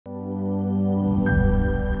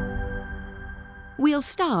We'll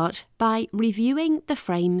start by reviewing the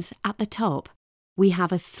frames at the top. We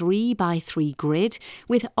have a 3x3 grid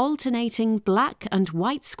with alternating black and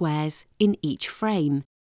white squares in each frame.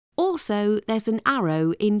 Also, there's an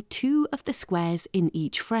arrow in 2 of the squares in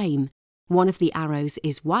each frame. One of the arrows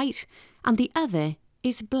is white and the other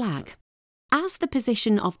is black. As the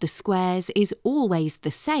position of the squares is always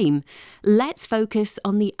the same, let's focus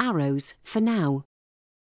on the arrows for now.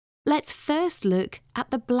 Let's first look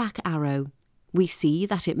at the black arrow. We see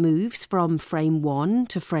that it moves from frame 1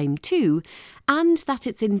 to frame 2 and that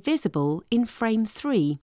it's invisible in frame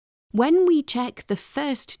 3. When we check the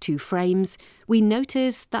first 2 frames, we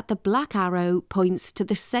notice that the black arrow points to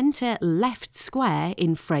the centre left square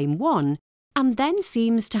in frame 1 and then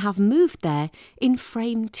seems to have moved there in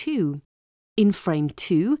frame 2. In frame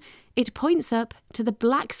 2, it points up to the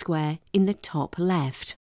black square in the top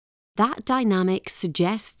left. That dynamic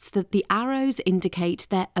suggests that the arrows indicate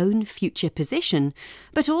their own future position,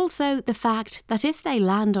 but also the fact that if they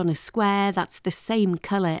land on a square that's the same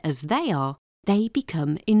colour as they are, they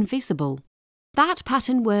become invisible. That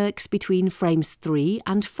pattern works between frames 3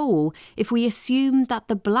 and 4 if we assume that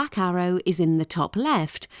the black arrow is in the top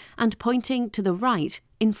left and pointing to the right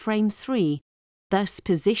in frame 3, thus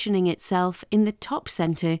positioning itself in the top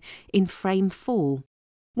centre in frame 4.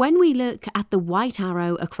 When we look at the white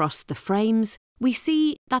arrow across the frames, we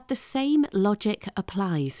see that the same logic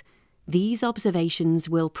applies. These observations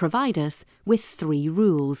will provide us with 3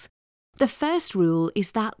 rules. The first rule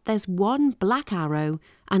is that there's one black arrow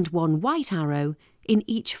and one white arrow in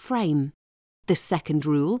each frame. The second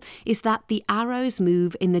rule is that the arrows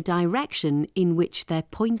move in the direction in which they're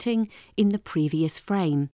pointing in the previous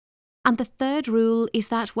frame. And the third rule is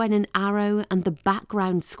that when an arrow and the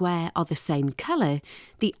background square are the same colour,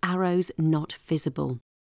 the arrow's not visible.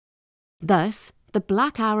 Thus, the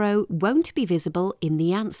black arrow won't be visible in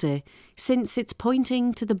the answer, since it's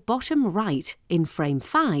pointing to the bottom right in frame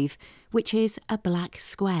 5, which is a black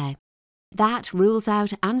square. That rules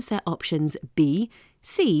out answer options B,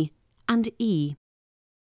 C and E.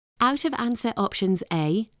 Out of answer options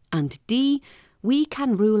A and D, we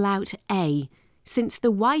can rule out A, since the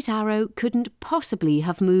white arrow couldn't possibly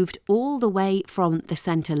have moved all the way from the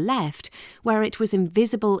centre left, where it was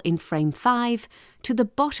invisible in frame 5, to the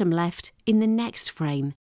bottom left in the next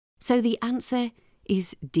frame. So the answer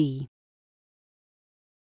is D.